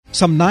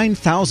Some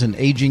 9,000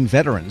 aging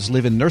veterans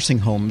live in nursing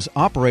homes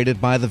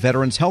operated by the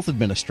Veterans Health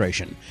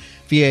Administration.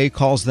 VA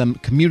calls them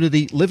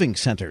community living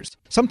centers.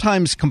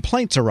 Sometimes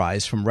complaints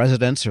arise from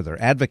residents or their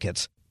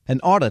advocates. An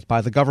audit by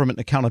the Government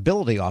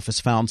Accountability Office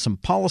found some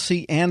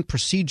policy and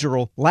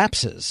procedural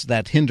lapses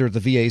that hinder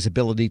the VA's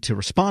ability to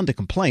respond to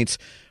complaints.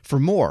 For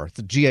more,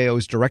 the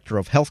GAO's Director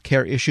of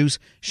Healthcare Issues,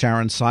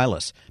 Sharon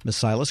Silas. Ms.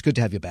 Silas, good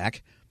to have you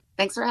back.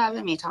 Thanks for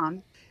having me,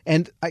 Tom.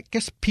 And I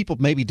guess people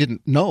maybe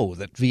didn't know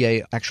that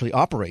VA actually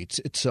operates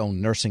its own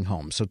nursing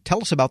home. So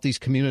tell us about these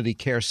community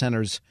care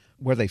centers,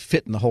 where they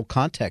fit in the whole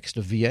context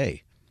of VA.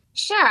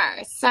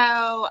 Sure.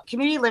 So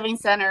community living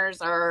centers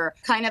are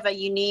kind of a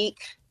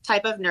unique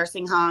type of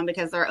nursing home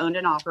because they're owned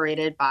and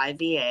operated by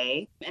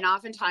VA. And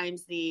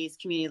oftentimes these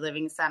community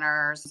living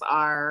centers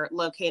are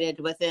located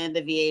within the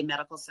VA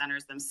medical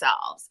centers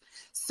themselves.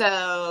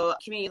 So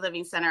community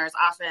living centers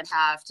often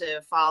have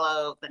to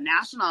follow the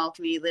national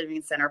community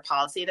living center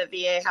policy that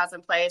VA has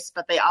in place,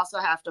 but they also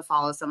have to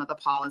follow some of the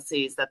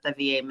policies that the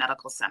VA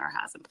medical center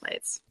has in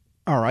place.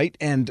 All right.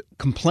 And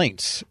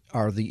complaints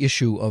are the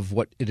issue of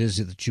what it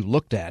is that you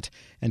looked at.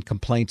 And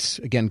complaints,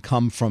 again,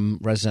 come from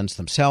residents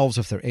themselves,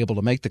 if they're able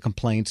to make the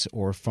complaints,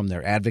 or from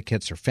their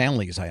advocates or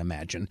families, I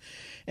imagine.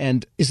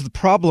 And is the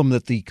problem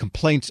that the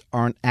complaints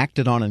aren't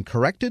acted on and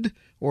corrected,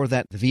 or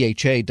that the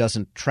VHA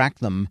doesn't track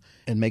them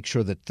and make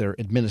sure that they're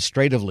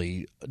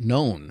administratively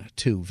known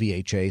to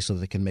VHA so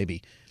they can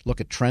maybe look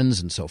at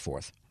trends and so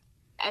forth?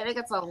 I think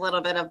it's a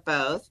little bit of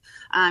both.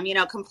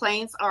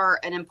 Complaints are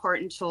an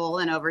important tool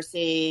in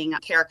overseeing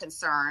care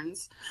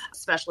concerns,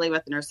 especially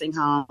with nursing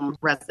home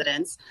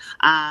residents.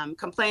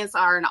 Complaints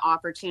are an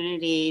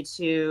opportunity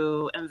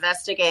to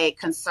investigate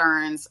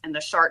concerns in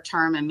the short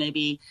term and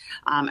maybe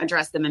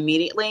address them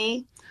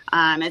immediately.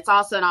 It's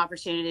also an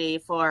opportunity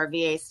for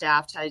VA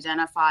staff to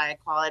identify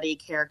quality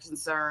care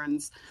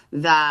concerns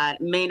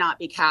that may not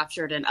be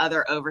captured in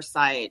other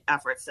oversight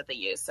efforts that they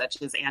use,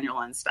 such as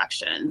annual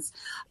inspections.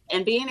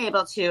 And being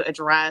able to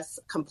address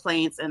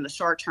complaints in the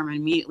short term and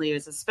immediately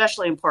is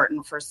especially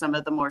important for some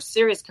of the more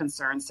serious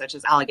concerns, such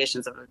as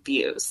allegations of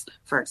abuse,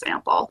 for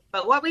example.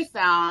 But what we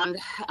found,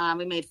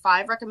 we made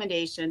 5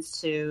 recommendations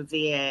to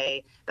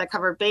VA that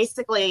covered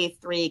basically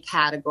 3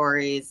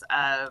 categories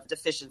of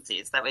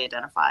deficiencies that we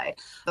identified.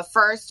 The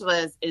first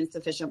was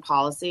insufficient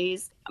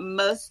policies.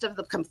 Most of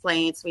the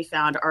complaints we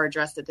found are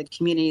addressed at the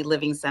community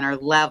living center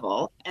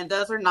level, and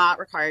those are not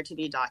required to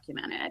be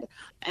documented.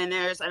 And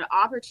there's an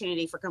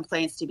opportunity for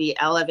complaints to be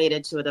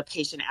elevated to the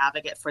patient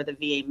advocate for the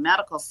VA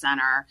medical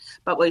center,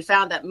 but we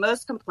found that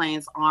most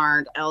complaints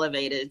aren't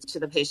elevated to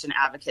the patient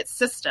advocate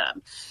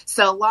system.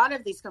 So a lot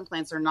of these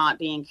complaints are not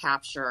being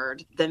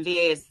captured. The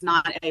VA is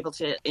not able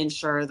to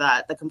ensure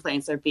that the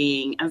complaints are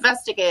being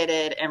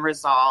investigated and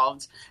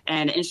resolved,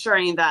 and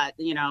ensuring that,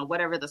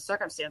 whatever the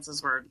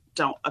circumstances were,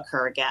 don't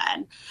occur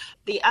again.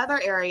 The other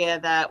area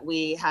that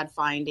we had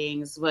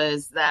findings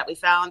was that we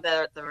found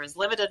that there was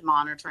limited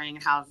monitoring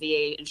how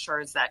VA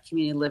ensures that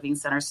community living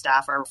center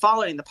staff are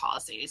following the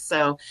policies.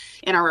 So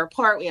in our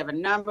report, we have a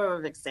number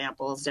of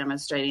examples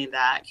demonstrating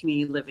that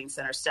community living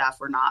center staff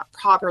were not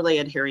properly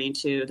adhering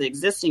to the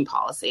existing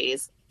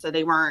policies. So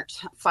they weren't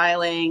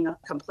filing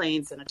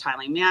complaints in a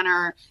timely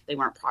manner. They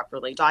weren't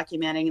properly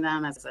documenting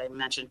them, as I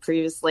mentioned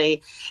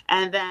previously.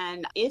 And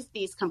then if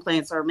these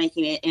complaints are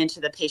making it into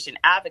the patient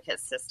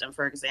advocate system,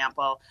 for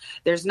example,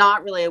 there's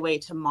not really a way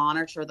to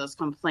monitor those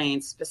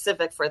complaints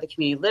specific for the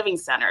community living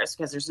centers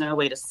because there's no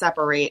way to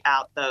separate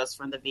out those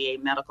from the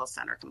VA medical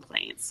center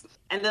complaints.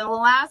 And then the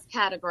last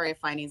category of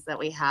findings that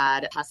we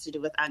had has to do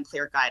with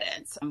unclear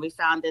guidance. And we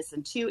found this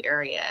in 2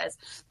 areas.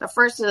 The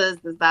first is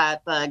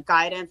that the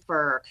guidance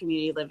for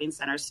community living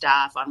center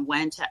staff on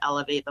when to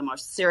elevate the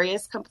most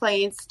serious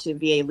complaints to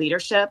VA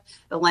leadership,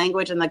 the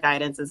language in the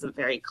guidance isn't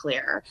very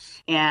clear.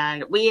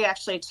 And we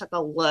actually took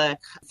a look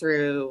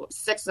through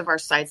 6 of our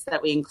sites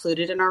that we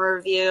included in our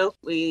review.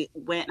 We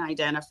went and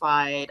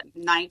identified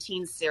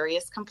 19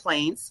 serious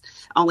complaints.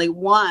 Only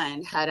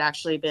 1 had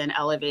actually been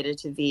elevated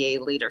to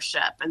VA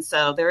leadership. And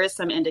so there is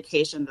some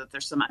indication that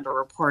there's some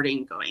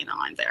underreporting going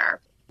on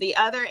there. The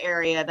other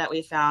area that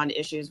we found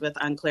issues with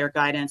unclear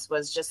guidance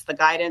was just the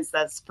guidance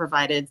that's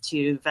provided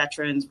to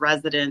veterans,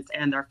 residents,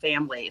 and their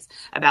families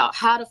about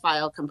how to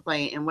file a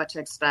complaint and what to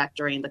expect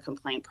during the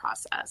complaint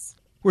process.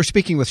 We're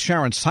speaking with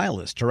Sharon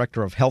Silas,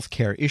 Director of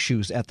Healthcare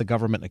Issues at the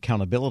Government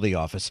Accountability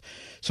Office.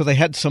 So they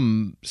had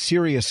some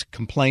serious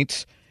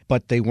complaints,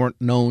 but they weren't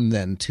known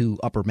then to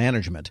upper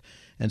management.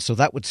 And so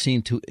that would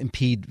seem to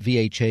impede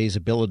VHA's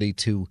ability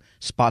to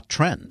spot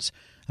trends.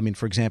 I mean,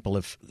 for example,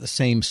 if the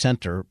same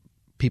center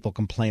people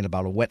complain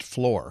about a wet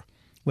floor,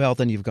 well,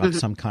 then you've got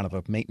some kind of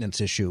a maintenance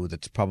issue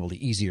that's probably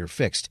easier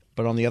fixed.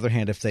 But on the other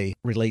hand, if they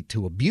relate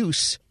to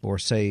abuse or,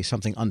 say,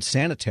 something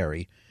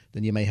unsanitary,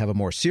 then you may have a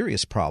more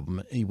serious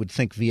problem. You would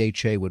think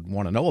VHA would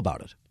want to know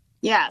about it.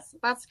 Yes,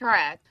 that's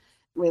correct.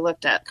 We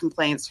looked at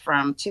complaints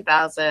from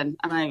 2000.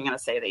 I'm not even going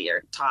to say the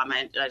year, Tom.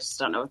 I just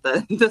don't know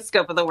what the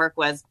scope of the work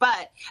was.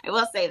 But I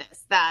will say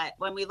this, that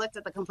when we looked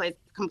at the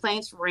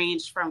complaints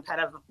ranged from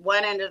kind of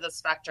one end of the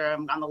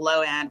spectrum on the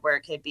low end, where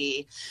it could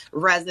be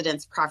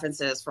residents'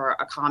 preferences for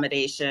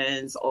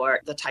accommodations or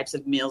the types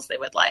of meals they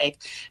would like.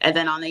 And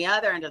then on the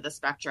other end of the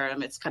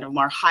spectrum, it's kind of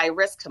more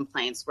high-risk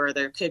complaints where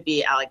there could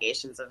be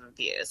allegations of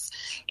abuse.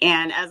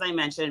 And as I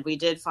mentioned, we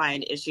did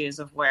find issues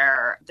of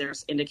where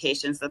there's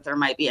indications that there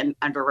might be an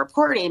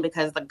underreporting,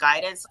 because the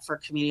guidance for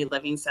community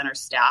living center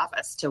staff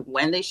as to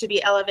when they should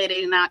be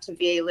elevating that to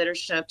VA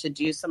leadership to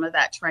do some of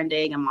that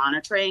trending and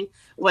monitoring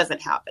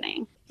wasn't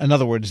happening. In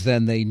other words,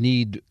 then they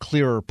need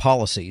clearer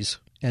policies,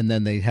 and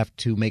then they have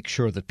to make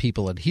sure that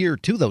people adhere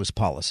to those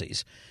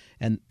policies.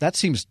 And that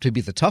seems to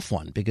be the tough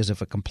one, because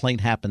if a complaint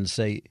happens,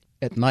 say,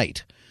 at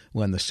night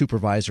when the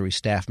supervisory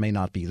staff may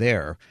not be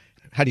there,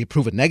 how do you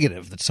prove a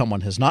negative that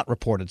someone has not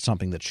reported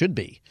something that should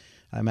be?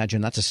 I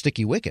imagine that's a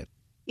sticky wicket.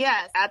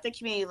 Yes, at the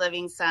community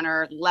living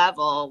center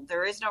level,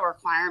 there is no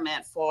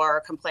requirement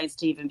for complaints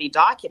to even be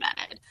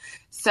documented.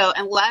 So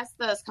unless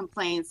those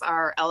complaints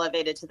are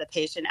elevated to the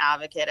patient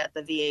advocate at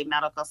the VA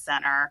medical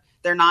center,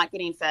 they're not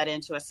getting fed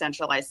into a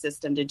centralized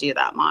system to do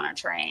that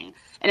monitoring.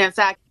 And in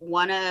fact,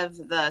 one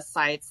of the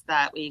sites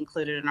that we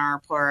included in our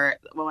report,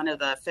 one of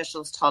the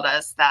officials told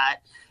us that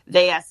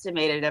they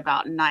estimated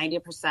about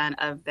 90%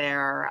 of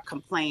their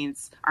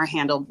complaints are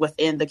handled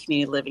within the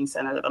community living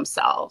center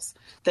themselves.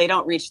 They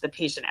don't reach the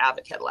patient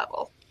advocate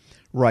level.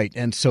 Right.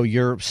 And so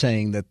you're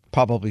saying that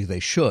probably they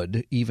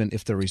should, even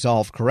if they're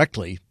resolved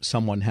correctly,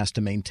 someone has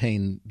to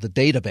maintain the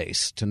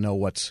database to know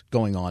what's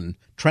going on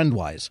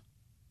trend-wise.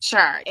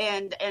 Sure.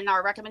 And in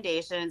our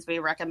recommendations, we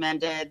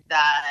recommended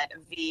that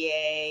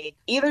VA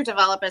either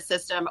develop a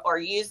system or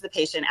use the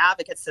patient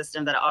advocate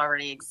system that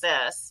already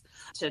exists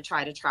to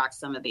try to track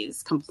some of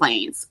these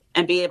complaints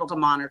and be able to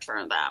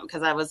monitor them.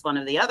 Because that was one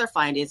of the other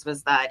findings,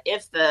 was that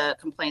if the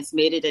complaints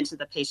made it into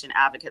the patient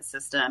advocate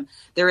system,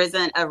 there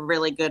isn't a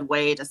really good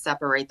way to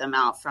separate them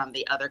out from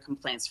the other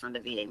complaints from the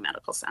VA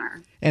medical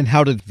center. And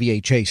how did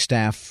VHA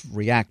staff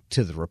react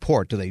to the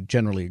report? Do they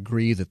generally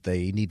agree that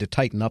they need to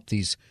tighten up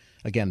these,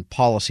 again,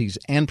 policies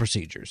and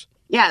procedures?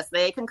 Yes,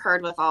 they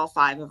concurred with all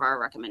 5 of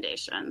our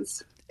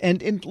recommendations.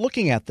 And in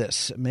looking at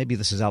this, maybe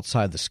this is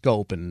outside the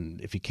scope,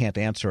 and if you can't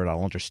answer it,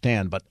 I'll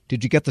understand, but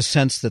did you get the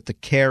sense that the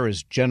care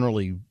is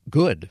generally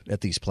good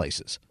at these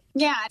places?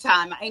 Yeah,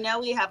 Tom, I know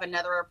we have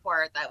another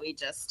report that we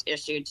just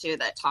issued too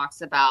that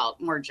talks about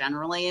more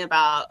generally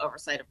about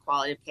oversight of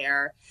quality of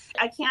care.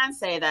 I can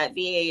say that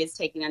VA is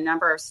taking a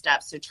number of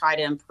steps to try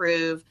to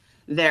improve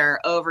their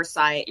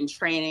oversight and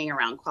training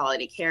around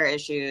quality care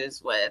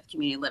issues with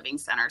community living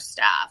center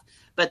staff.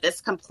 But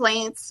this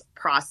complaints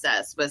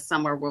process was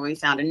somewhere where we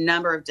found a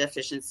number of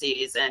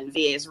deficiencies, and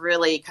VA is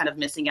really kind of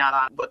missing out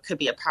on what could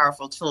be a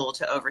powerful tool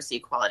to oversee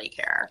quality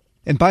care.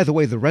 And by the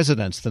way, the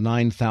residents, the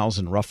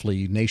 9,000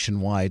 roughly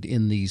nationwide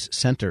in these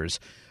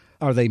centers,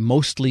 are they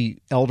mostly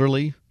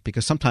elderly?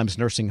 Because sometimes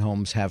nursing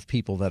homes have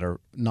people that are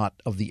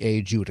not of the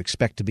age you would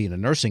expect to be in a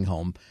nursing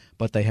home,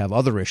 but they have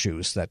other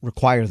issues that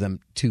require them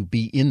to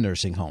be in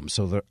nursing homes.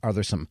 So are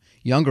there some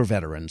younger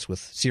veterans with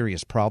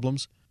serious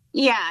problems?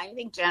 Yeah, I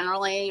think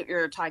generally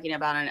you're talking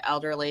about an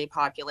elderly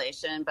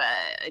population, but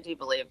I do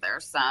believe there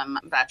are some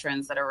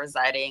veterans that are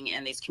residing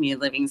in these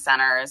community living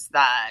centers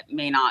that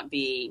may not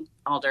be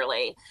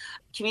elderly.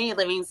 Community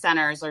living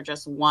centers are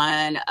just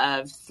one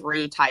of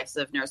 3 types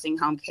of nursing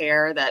home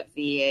care that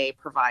VA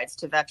provides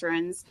to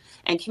veterans.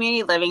 And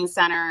community living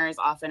centers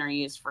often are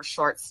used for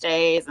short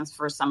stays and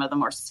for some of the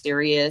more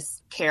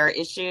serious care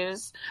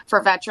issues.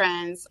 For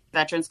veterans,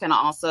 veterans can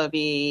also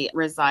be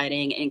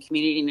residing in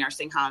community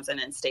nursing homes and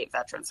in state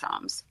veterans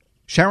homes.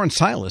 Sharon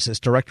Silas is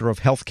Director of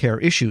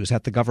Healthcare Issues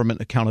at the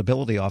Government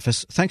Accountability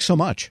Office. Thanks so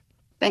much.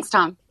 Thanks,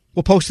 Tom.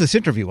 We'll post this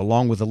interview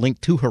along with a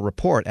link to her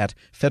report at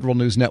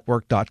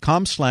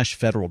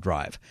federalnewsnetwork.com/Federal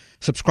Drive.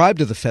 Subscribe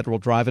to the Federal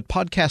Drive at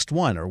Podcast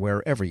One or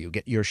wherever you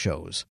get your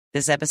shows.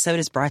 This episode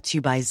is brought to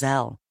you by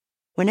Zelle.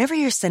 Whenever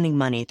you're sending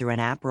money through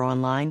an app or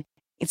online,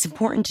 it's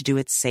important to do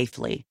it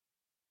safely.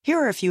 Here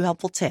are a few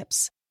helpful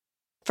tips.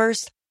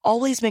 First,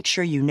 always make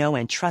sure you know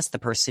and trust the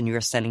person you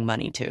are sending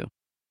money to.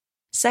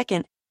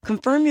 Second,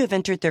 confirm you have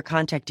entered their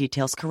contact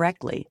details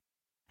correctly.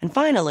 And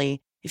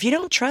finally, if you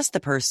don't trust the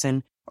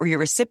person, or your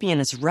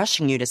recipient is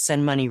rushing you to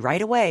send money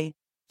right away,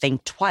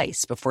 think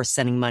twice before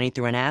sending money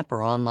through an app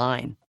or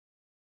online.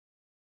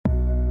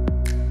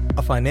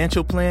 A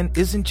financial plan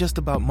isn't just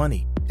about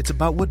money. It's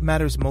about what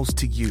matters most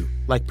to you,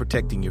 like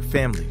protecting your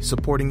family,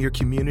 supporting your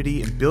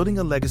community, and building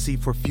a legacy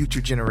for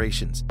future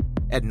generations.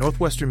 At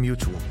Northwestern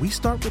Mutual, we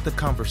start with a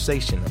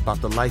conversation about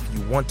the life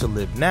you want to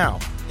live now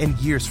and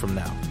years from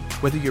now.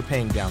 Whether you're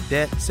paying down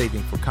debt,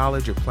 saving for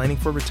college, or planning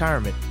for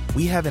retirement,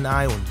 we have an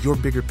eye on your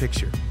bigger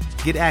picture.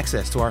 Get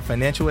access to our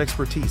financial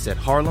expertise at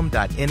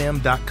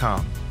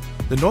harlem.nm.com.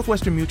 The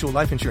Northwestern Mutual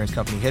Life Insurance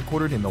Company,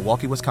 headquartered in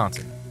Milwaukee,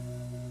 Wisconsin.